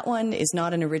 So that one is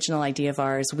not an original idea of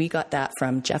ours. We got that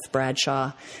from Jeff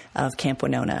Bradshaw of Camp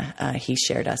Winona. He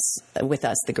shared with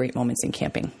us the great moments in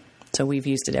camping. So we've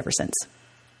used it ever since.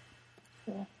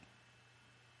 Cool.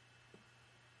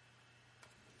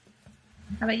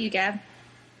 How about you, Gab?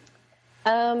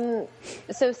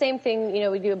 So same thing,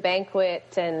 we do a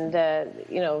banquet and,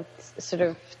 sort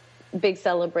of big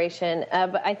celebration.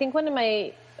 But I think one of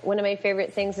my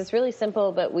favorite things is really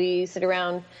simple, but we sit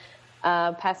around,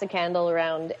 pass a candle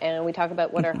around, and we talk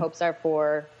about what our hopes are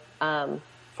for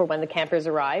when the campers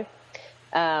arrive.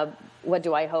 What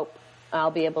do I hope I'll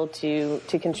be able to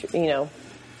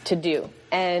do?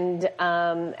 And,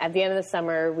 at the end of the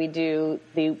summer, we do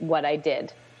what I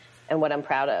did and what I'm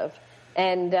proud of.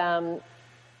 And,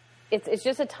 it's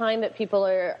just a time that people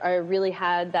are really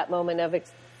had that moment of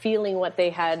feeling what they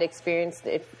had experienced.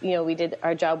 If, we did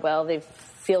our job well, they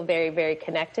feel very, very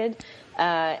connected.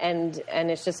 And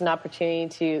it's just an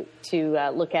opportunity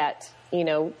to look at,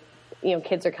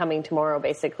 kids are coming tomorrow,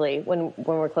 basically, when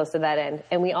we're close to that end.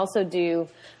 And we also do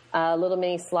a little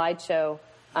mini slideshow,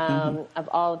 of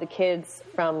all of the kids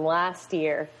from last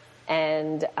year.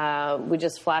 And we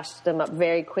just flashed them up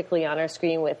very quickly on our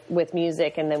screen with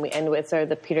music, and then we end with sort of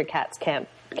the Peter Katz camp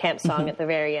song at the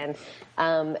very end.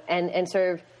 And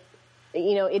sort of,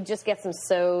 it just gets them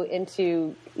so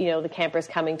into, the campers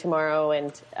coming tomorrow.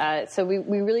 And so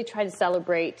we really try to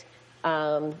celebrate,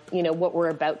 what we're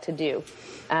about to do.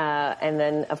 And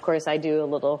then, of course, I do a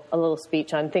little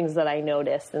speech on things that I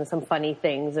noticed and some funny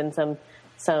things and some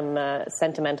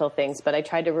sentimental things. But I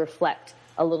try to reflect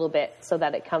a little bit so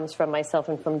that it comes from myself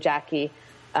and from Jackie,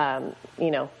 our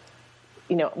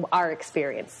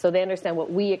experience. So they understand what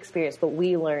we experienced, what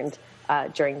we learned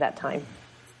during that time.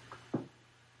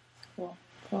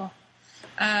 Cool.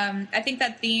 I think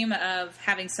that theme of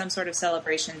having some sort of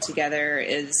celebration together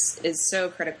is so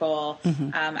critical.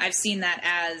 I've seen that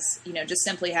as, just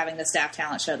simply having the staff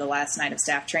talent show the last night of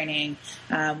staff training.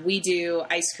 We do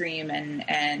ice cream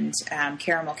and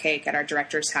caramel cake at our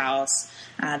director's house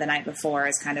the night before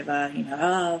as kind of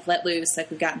a, let loose, like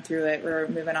we've gotten through it, we're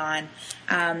moving on.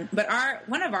 But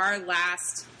one of our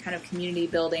last kind of community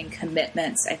building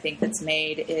commitments, I think, that's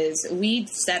made is we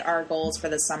set our goals for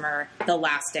the summer the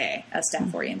last day of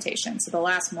staff orientation. So the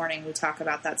last morning we talk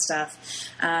about that stuff.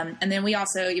 And then we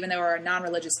also, even though we're a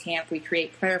non-religious camp, we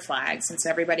create prayer flags. And so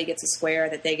everybody gets a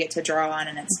square that they get to draw on,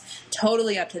 and it's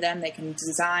totally up to them. They can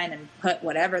design and put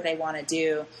whatever they want to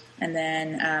do. And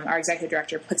then our executive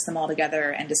director puts them all together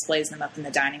and displays them up in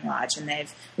the dining lodge. And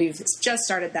we've just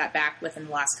started that back within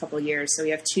the last couple of years. So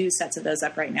we have 2 sets of those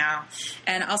up right now.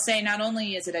 And I'll say not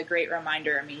only is it a great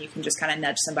reminder, I mean, you can just kind of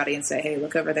nudge somebody and say, hey,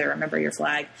 look over there, remember your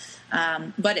flag.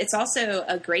 But it's also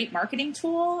a great marketing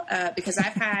tool because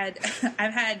I've had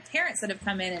parents that have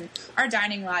come in, and our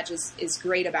dining lodge is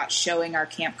great about showing our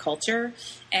camp culture.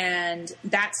 And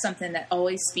that's something that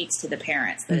always speaks to the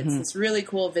parents, that it's this really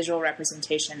cool visual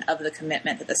representation of the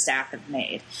commitment that the staff have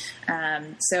made.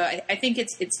 So I think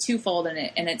it's twofold,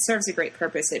 and it serves a great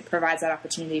purpose. It provides that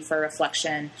opportunity for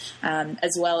reflection,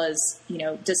 as well as,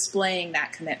 displaying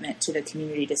that commitment to the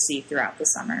community to see throughout the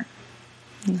summer.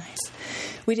 Nice.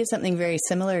 We did something very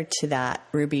similar to that,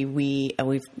 Ruby.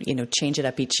 We've changed it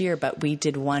up each year, but we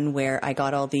did one where I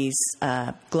got all these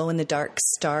glow in the dark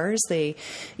stars.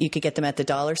 You could get them at the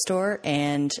dollar store,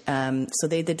 and so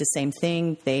they did the same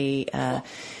thing. They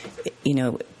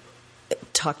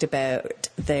talked about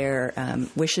their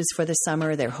wishes for the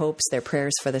summer, their hopes, their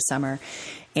prayers for the summer.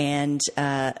 And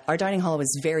our dining hall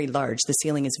was very large. The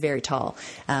ceiling is very tall.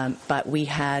 But we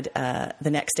had the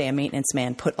next day a maintenance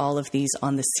man put all of these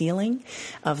on the ceiling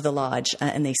of the lodge,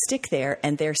 and they stick there,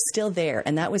 and they're still there.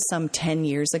 And that was some 10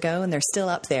 years ago, and they're still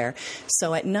up there.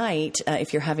 So at night,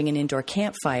 if you're having an indoor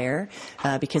campfire,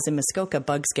 because in Muskoka,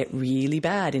 bugs get really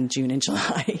bad in June and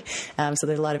July, so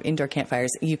there's a lot of indoor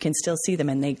campfires, you can still see them,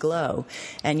 and they glow.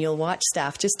 And you'll watch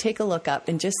staff just take a look up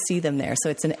and just see them there. So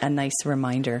it's a nice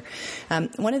reminder.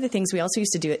 One of the things we also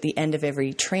used to do at the end of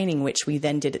every training, which we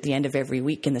then did at the end of every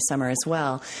week in the summer as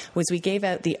well, was we gave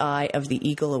out the Eye of the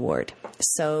Eagle Award.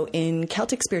 So in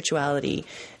Celtic spirituality,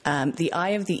 the Eye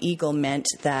of the Eagle meant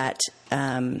that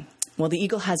the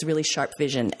eagle has really sharp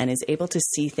vision and is able to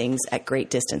see things at great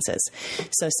distances.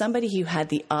 So somebody who had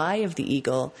the eye of the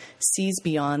eagle sees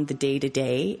beyond the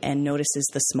day-to-day and notices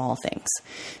the small things.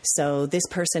 So this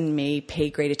person may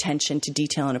pay great attention to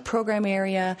detail in a program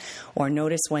area, or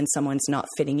notice when someone's not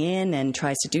fitting in and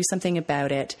tries to do something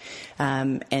about it.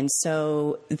 And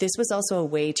so this was also a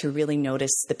way to really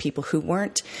notice the people who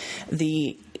weren't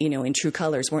in true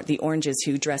colors, weren't the oranges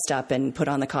who dressed up and put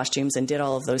on the costumes and did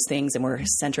all of those things and were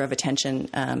center of attention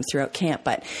throughout camp.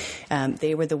 But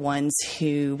they were the ones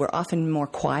who were often more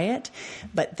quiet,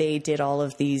 but they did all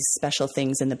of these special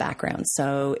things in the background.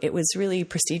 So it was really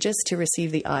prestigious to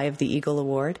receive the Eye of the Eagle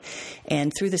Award.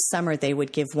 And through the summer, they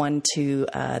would give one to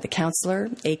a counselor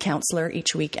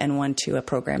each week, and one to a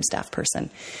program staff person,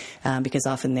 because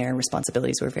often their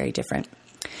responsibilities were very different.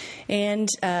 And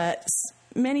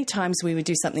many times we would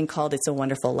do something called It's a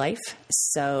Wonderful Life.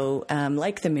 So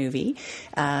like the movie,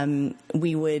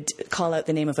 we would call out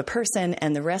the name of a person,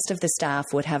 and the rest of the staff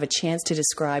would have a chance to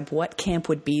describe what camp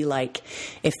would be like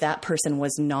if that person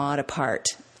was not a part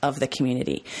of the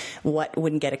community. What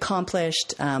wouldn't get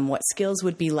accomplished, what skills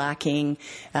would be lacking,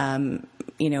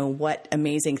 what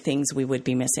amazing things we would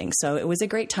be missing. So it was a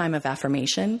great time of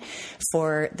affirmation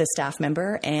for the staff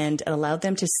member, and it allowed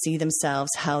them to see themselves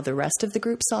how the rest of the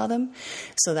group saw them.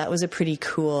 So that was a pretty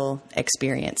cool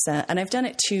experience. And I've done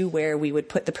it too, where we would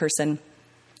put the person,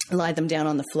 lie them down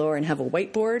on the floor and have a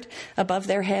whiteboard above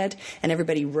their head, and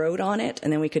everybody wrote on it,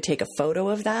 and then we could take a photo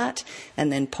of that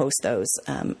and then post those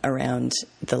around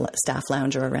the staff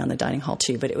lounge or around the dining hall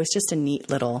too. But it was just a neat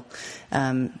little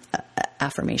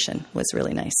affirmation. It was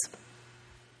really nice.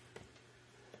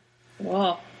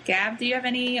 Well, Gab, do you have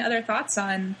any other thoughts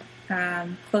on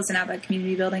closing out that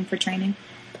community building for training?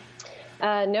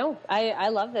 No, I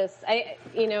love this. I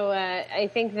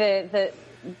think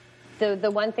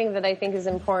the one thing that I think is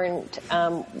important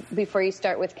before you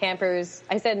start with campers,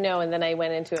 I said no, and then I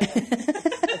went into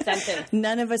a sentence.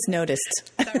 None of us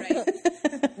noticed. Is that right?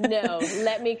 No,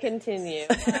 let me continue.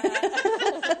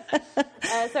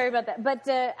 Sorry about that. But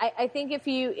I think if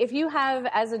you have,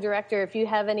 as a director, if you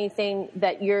have anything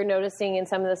that you're noticing in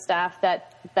some of the staff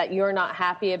that you're not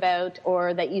happy about,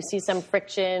 or that you see some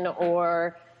friction,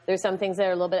 or there's some things that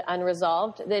are a little bit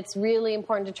unresolved, it's really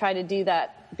important to try to do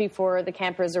that before the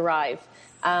campers arrive,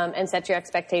 and set your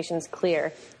expectations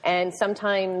clear. And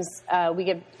sometimes we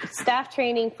get staff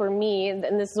training for me, and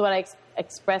this is what I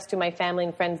express to my family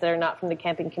and friends that are not from the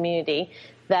camping community,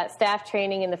 that staff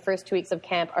training in the first 2 weeks of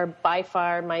camp are by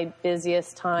far my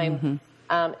busiest time.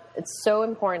 Mm-hmm. It's so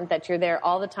important that you're there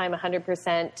all the time,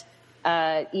 100%.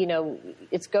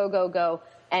 It's go, go, go.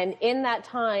 And in that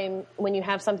time, when you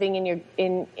have something in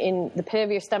the pit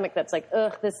of your stomach that's like,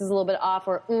 ugh, this is a little bit off,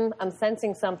 or I'm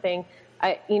sensing something,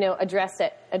 address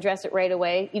it right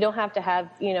away. You don't have to have,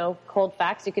 cold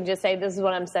facts. You can just say, this is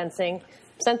what I'm sensing.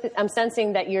 I'm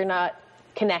sensing that you're not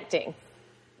connecting.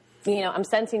 I'm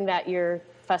sensing that you're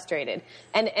frustrated.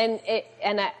 And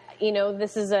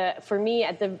this is for me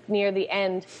near the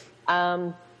end,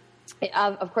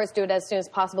 of course, do it as soon as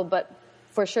possible, but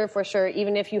for sure,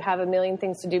 even if you have a million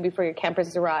things to do before your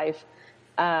campers arrive,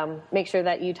 make sure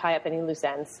that you tie up any loose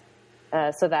ends,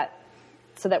 so that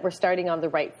we're starting on the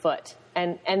right foot.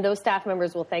 And those staff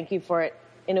members will thank you for it,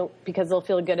 because they'll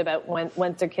feel good about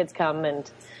once their kids come. And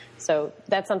so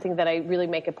that's something that I really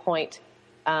make a point.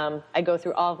 I go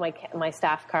through all of my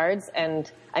staff cards, and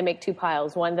I make two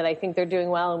piles: one that I think they're doing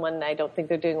well, and one that I don't think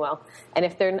they're doing well. And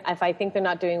if I think they're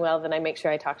not doing well, then I make sure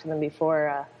I talk to them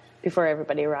before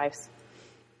everybody arrives.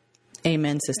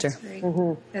 Amen, sister. That's great.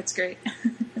 Mm-hmm. That's great.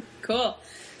 Cool.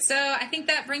 So I think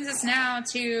that brings us now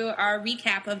to our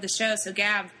recap of the show. So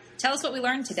Gab, tell us what we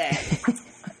learned today.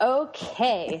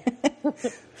 Okay.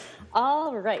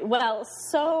 All right. Well,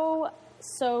 so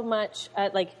much,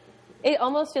 it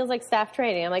almost feels like staff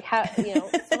training. I'm like, how,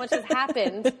 so much has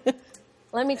happened.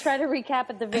 Let me try to recap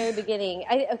at the very beginning.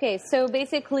 So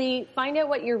basically, find out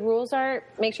what your rules are,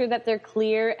 make sure that they're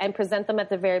clear, and present them at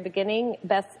the very beginning.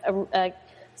 Best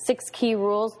 6 key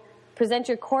rules. Present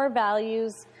your core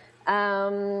values,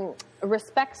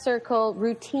 respect circle,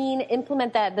 routine,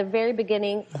 implement that at the very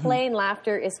beginning. Play and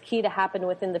laughter is key to happen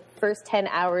within the first 10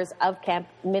 hours of camp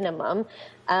minimum.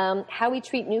 How we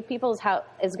treat new people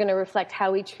is going to reflect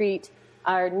how we treat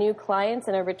our new clients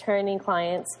and our returning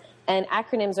clients. And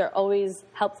acronyms are always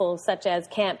helpful, such as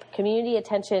CAMP, community,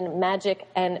 attention, magic,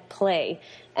 and play.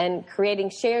 And creating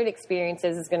shared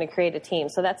experiences is going to create a team.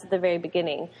 So that's at the very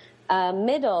beginning.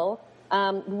 Middle,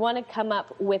 we want to come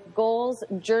up with goals,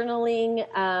 journaling,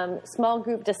 small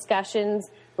group discussions,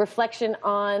 reflection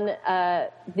on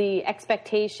the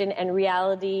expectation and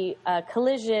reality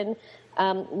collision,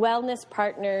 wellness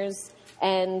partners,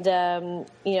 and,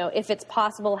 if it's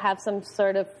possible, have some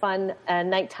sort of fun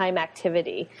nighttime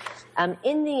activity.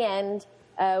 In the end,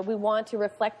 we want to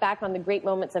reflect back on the great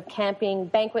moments of camping,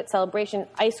 banquet, celebration,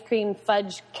 ice cream,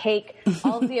 fudge, cake,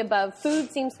 all of the above.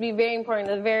 Food seems to be very important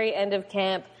at the very end of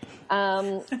camp.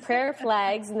 Prayer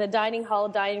flags in the dining hall,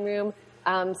 dining room,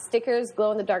 stickers,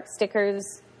 glow-in-the-dark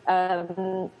stickers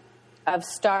of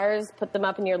stars, put them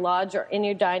up in your lodge or in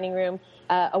your dining room.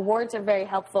 Awards are very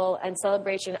helpful, and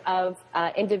celebration of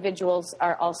individuals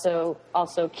are also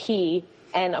key.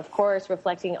 And, of course,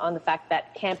 reflecting on the fact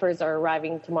that campers are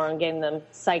arriving tomorrow and getting them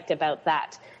psyched about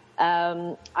that.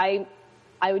 I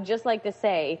would just like to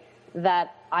say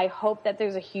that I hope that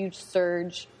there's a huge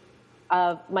surge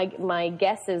of my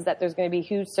guess is that there's going to be a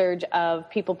huge surge of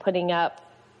people putting up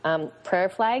prayer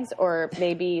flags or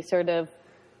maybe sort of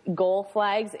goal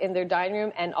flags in their dining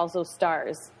room and also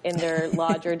stars in their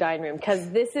lodge or dining room, because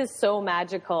this is so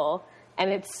magical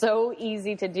and it's so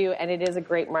easy to do, and it is a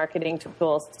great marketing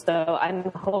tool. So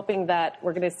I'm hoping that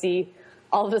we're going to see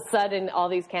all of a sudden all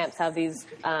these camps have these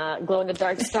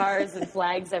glow-in-the-dark stars and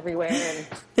flags everywhere. And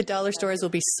the dollar stores will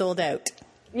be sold out.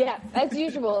 Yeah, as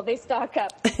usual, they stock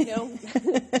up,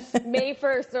 May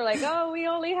 1st, they're like, oh, we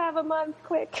only have a month,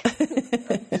 quick.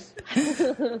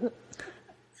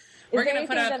 We're going to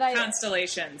put up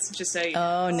constellations, just so you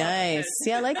know. Oh, nice.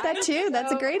 Yeah, I like that too.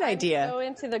 That's a great idea. Go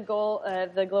into the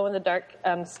glow-in-the-dark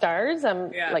stars.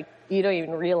 Like, you don't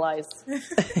even realize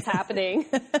it's happening.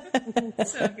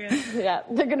 So good. Yeah,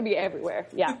 they're going to be everywhere.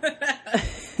 Yeah.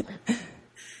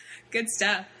 Good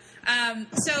stuff.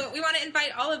 So we want to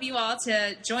invite all of you all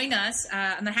to join us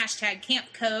on the hashtag Camp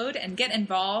Code and get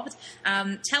involved.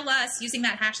 Tell us, using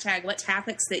that hashtag, what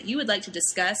topics that you would like to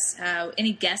discuss,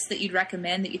 any guests that you'd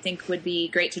recommend that you think would be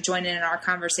great to join in our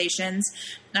conversations,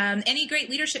 any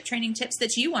great leadership training tips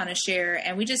that you want to share.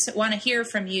 And we just want to hear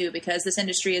from you, because this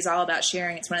industry is all about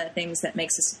sharing. It's one of the things that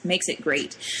makes it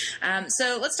great.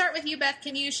 So let's start with you, Beth.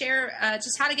 Can you share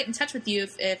just how to get in touch with you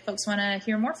if folks want to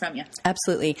hear more from you?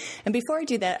 Absolutely. And before I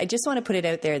do that, I just want to put it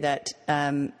out there that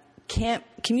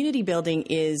community building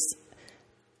is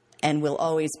and will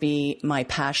always be my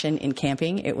passion in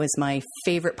camping. It was my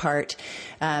favorite part.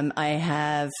 I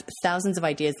have thousands of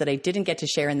ideas that I didn't get to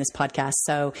share in this podcast.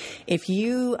 So if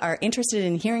you are interested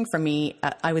in hearing from me,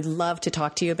 I would love to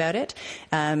talk to you about it.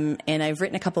 And I've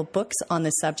written a couple books on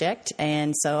the subject,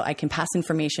 and so I can pass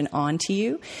information on to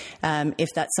you if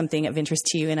that's something of interest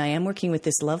to you. And I am working with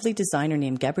this lovely designer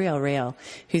named Gabrielle Rail,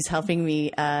 who's helping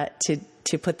me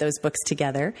to put those books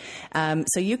together.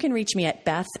 So you can reach me at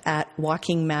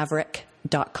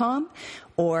beth@walkingmaverick.com,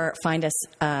 or find us,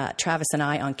 Travis and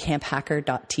I, on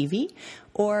camphacker.tv,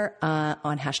 or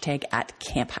on hashtag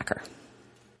 @camphacker.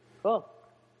 Cool.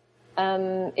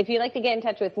 If you'd like to get in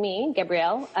touch with me,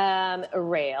 Gabrielle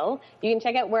Rail, you can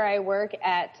check out where I work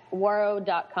at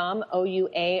ouareau.com,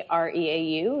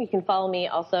 OUAREAU. You can follow me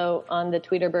also on the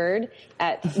Tweeterbird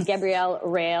at Gabrielle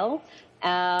Rail.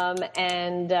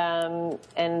 And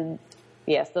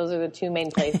yes, those are the two main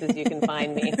places you can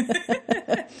find me.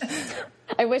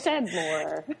 I wish I had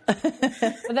more,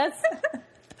 but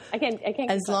I can't.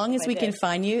 As long as we can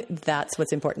find you, that's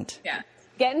what's important. Yeah.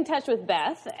 Get in touch with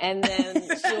Beth, and then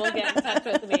she will get in touch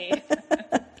with me.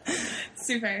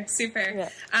 Super. Yeah.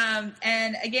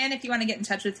 And again, if you want to get in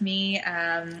touch with me,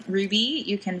 Ruby,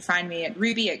 you can find me at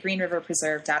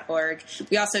ruby@greenriverpreserve.org.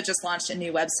 We also just launched a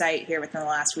new website here within the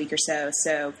last week or so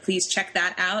please check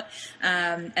that out.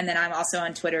 And then I'm also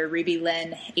on Twitter,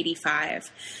 RubyLynn85.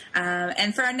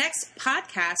 And for our next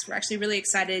podcast, we're actually really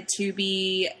excited to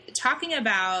be talking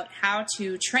about how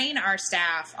to train our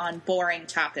staff on boring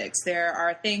topics. There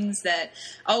are things that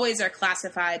always are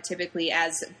classified typically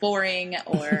as boring,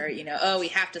 or, oh, we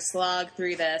have to slog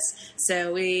through this.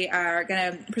 So we are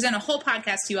going to present a whole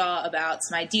podcast to you all about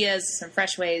some ideas, some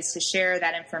fresh ways to share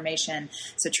that information.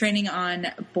 So training on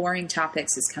boring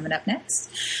topics is coming up next.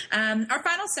 Our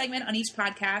final segment on each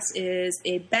podcast is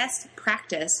a best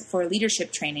practice for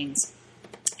leadership trainings.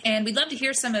 And we'd love to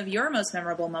hear some of your most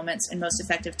memorable moments and most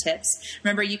effective tips.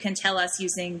 Remember, you can tell us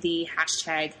using the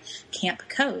hashtag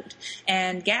 #CampCode.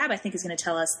 And Gab, I think, is going to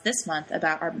tell us this month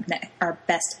about our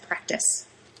best practice.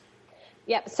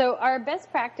 Yeah, so our best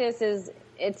practice is,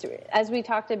 it's as we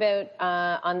talked about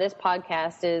on this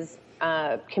podcast, is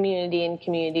community and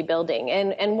community building.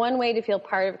 And one way to feel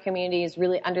part of a community is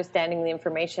really understanding the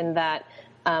information that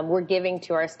we're giving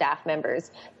to our staff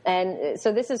members. And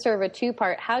so this is sort of a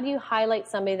two-part. How do you highlight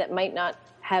somebody that might not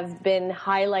have been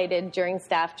highlighted during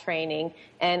staff training,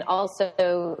 and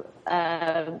also,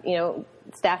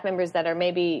 staff members that are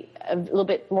maybe a little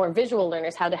bit more visual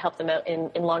learners, how to help them out in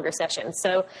longer sessions.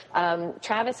 So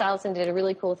Travis Allison did a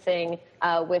really cool thing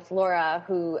with Laura,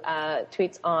 who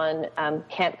tweets on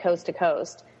Camp Coast to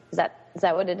Coast. Is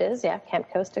that what it is? Yeah,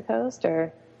 Camp Coast to Coast,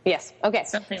 or... Yes. Okay.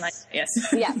 Something like that, yes.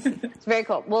 Yeah. It's very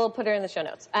cool. We'll put her in the show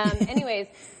notes. Anyways,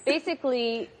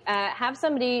 basically, have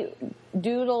somebody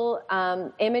doodle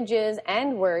images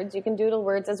and words. You can doodle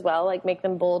words as well, like make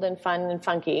them bold and fun and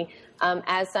funky.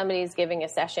 As somebody's giving a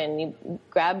session, you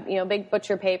grab, big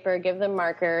butcher paper, give them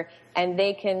marker, and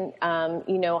they can,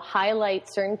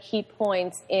 highlight certain key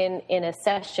points in a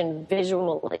session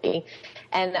visually.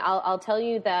 And I'll tell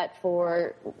you that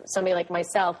for somebody like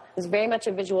myself, who's very much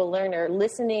a visual learner,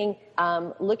 listening,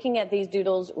 looking at these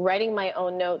doodles, writing my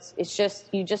own notes,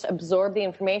 you just absorb the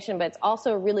information, but it's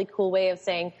also a really cool way of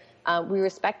saying, we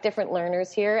respect different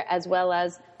learners here, as well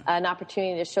as an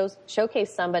opportunity to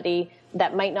showcase somebody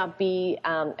that might not be,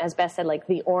 as Beth said, like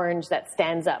the orange that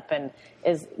stands up and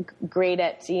is great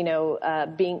at,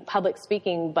 being public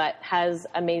speaking, but has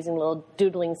amazing little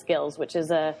doodling skills, which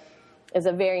is a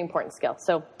very important skill.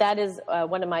 So that is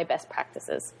one of my best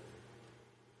practices.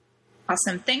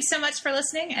 Awesome. Thanks so much for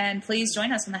listening, and please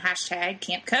join us on the hashtag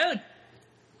 #CampCode.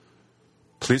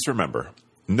 Please remember,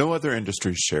 no other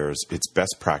industry shares its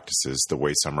best practices the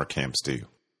way summer camps do.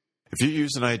 If you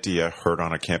use an idea heard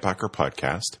on a Camp Hacker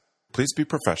podcast, please be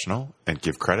professional and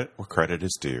give credit where credit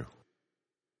is due.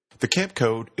 The Camp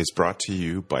Code is brought to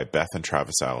you by Beth and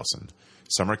Travis Allison,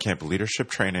 summer camp leadership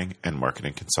training and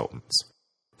marketing consultants.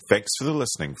 Thanks for the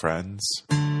listening, friends.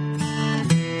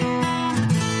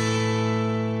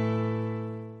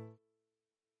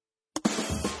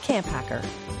 Camp Hacker,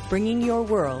 bringing your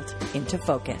world into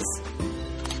focus.